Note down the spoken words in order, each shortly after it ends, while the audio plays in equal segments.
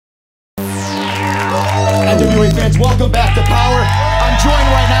NWA fans, welcome back to Powerrr. I'm joined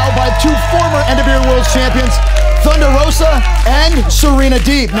right now by two former NWA World Champions, Thunder Rosa and Serena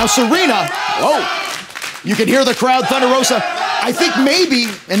Deeb. Now Serena, whoa, you can hear the crowd, Thunder Rosa. I think maybe,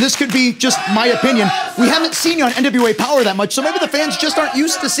 and this could be just my opinion, we haven't seen you on NWA Powerrr that much, so maybe the fans just aren't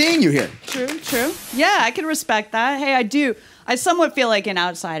used to seeing you here. True. Yeah, I can respect that. Hey, I do. I somewhat feel like an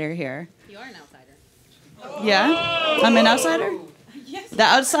outsider here. You are an outsider. Yeah? I'm an outsider? Yes. The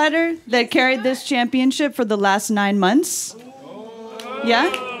outsider that carried this championship for the last 9 months? Yeah?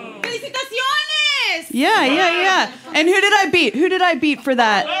 Felicitaciones! Yeah. And who did I beat? Who did I beat for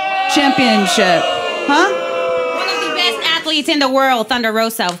that championship? Huh? One of the best athletes in the world, Thunder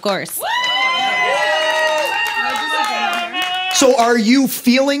Rosa, of course. So are you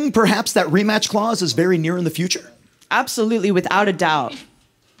feeling perhaps that rematch clause is very near in the future? Absolutely, without a doubt.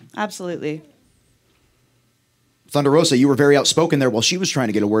 Absolutely. Thunder Rosa, you were very outspoken there while she was trying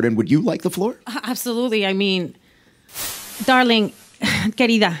to get a word in. Would you like the floor? Absolutely. I mean, darling,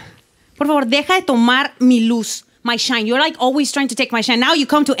 querida, por favor, deja de tomar mi luz, my shine. You're like always trying to take my shine. Now you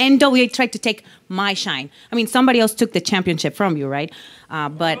come to NWA, try to take my shine. I mean, somebody else took the championship from you, right?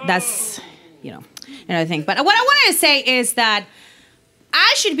 But that's, another thing. But what I wanted to say is that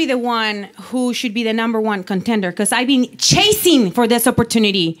I should be the one who should be the #1 contender because I've been chasing for this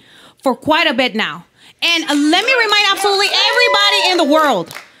opportunity for quite a bit now. And let me remind absolutely everybody in the world,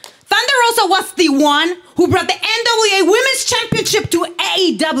 Thunder Rosa was the one who brought the NWA Women's Championship to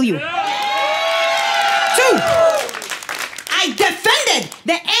AEW. 2, I defended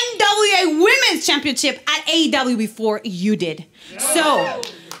the NWA Women's Championship at AEW before you did. So,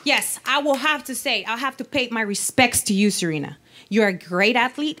 yes, I will have to say, I'll have to pay my respects to you, Serena. You're a great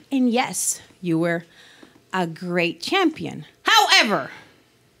athlete, and yes, you were a great champion. However,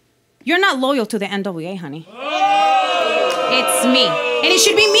 you're not loyal to the NWA, honey. It's me. And it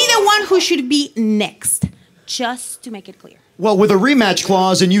should be me the one who should be next. Just to make it clear. Well, with a rematch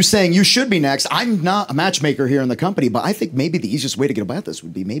clause and you saying you should be next, I'm not a matchmaker here in the company, but I think maybe the easiest way to get about this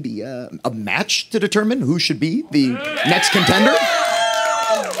would be maybe a match to determine who should be the next contender.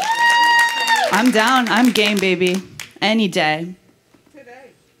 I'm down. I'm game, baby. Any day.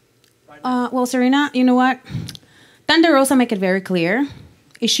 Well, Serena, you know what? Thunder Rosa make it very clear.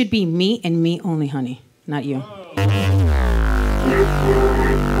 It should be me and me only, honey, not you.